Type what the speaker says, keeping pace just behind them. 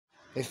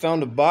They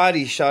found a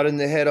body shot in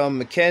the head on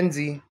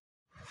Mackenzie.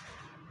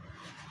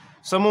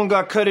 Someone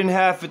got cut in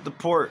half at the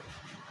port.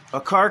 A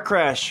car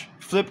crash,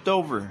 flipped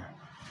over.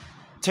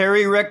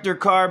 Terry wrecked her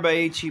car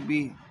by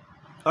HEB.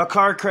 A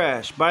car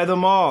crash by the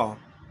mall.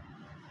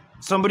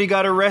 Somebody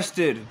got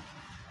arrested.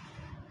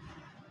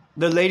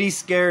 The lady's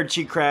scared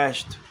she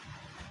crashed.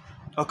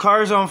 A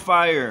car's on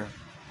fire.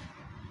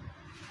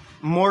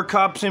 More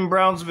cops in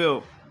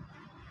Brownsville.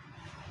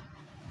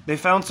 They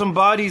found some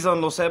bodies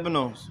on Los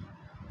Ebanos.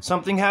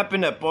 Something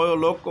happened at Pollo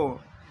Loco.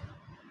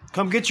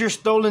 Come get your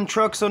stolen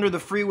trucks under the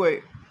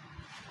freeway.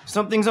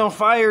 Something's on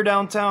fire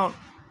downtown.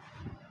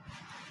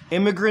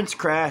 Immigrants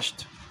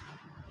crashed.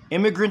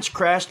 Immigrants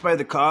crashed by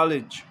the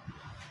college.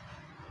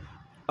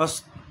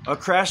 A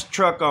crashed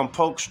truck on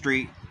Polk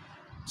Street.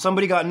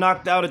 Somebody got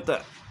knocked out at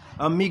the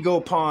Amigo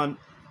Pond.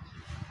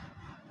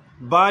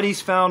 Bodies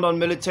found on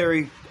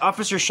military.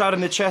 Officer shot in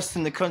the chest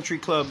in the country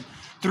club.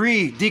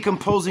 3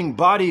 decomposing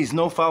bodies,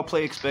 no foul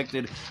play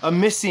expected. A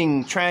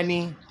missing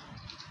tranny.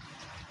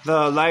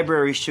 The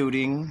library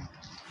shooting.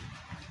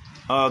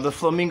 The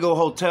Flamingo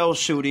Hotel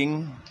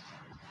shooting.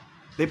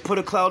 They put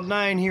a Cloud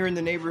 9 here in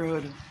the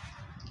neighborhood.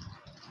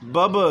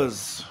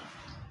 Bubba's.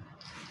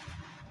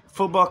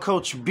 Football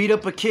coach beat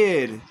up a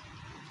kid.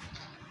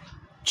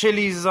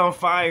 Chili's is on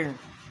fire.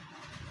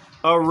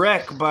 A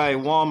wreck by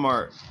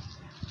Walmart.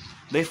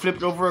 They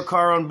flipped over a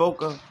car on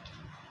Boca.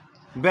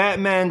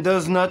 Batman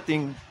does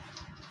nothing.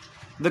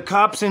 The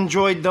cops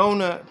enjoy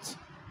donuts.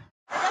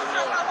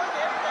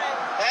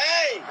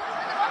 Hey!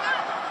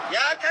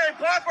 Y'all can't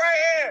park right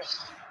here!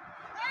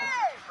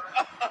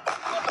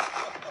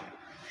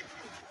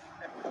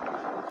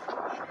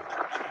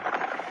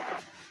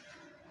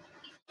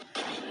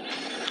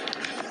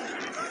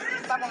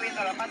 Está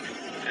moviendo la pata.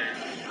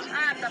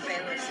 Ah, está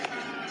pedo ese.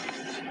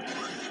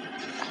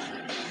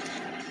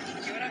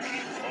 ¿Y ahora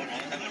qué? Oh, no,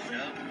 está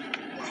golpeado.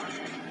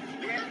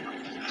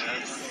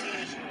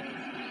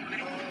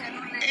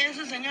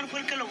 Ese señor fue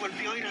el que lo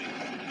golpeó, mira.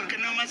 Porque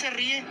nomás se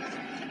ríe.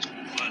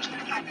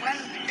 ¿Cuál?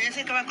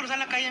 Ese que va a cruzar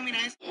la calle, mira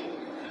ese.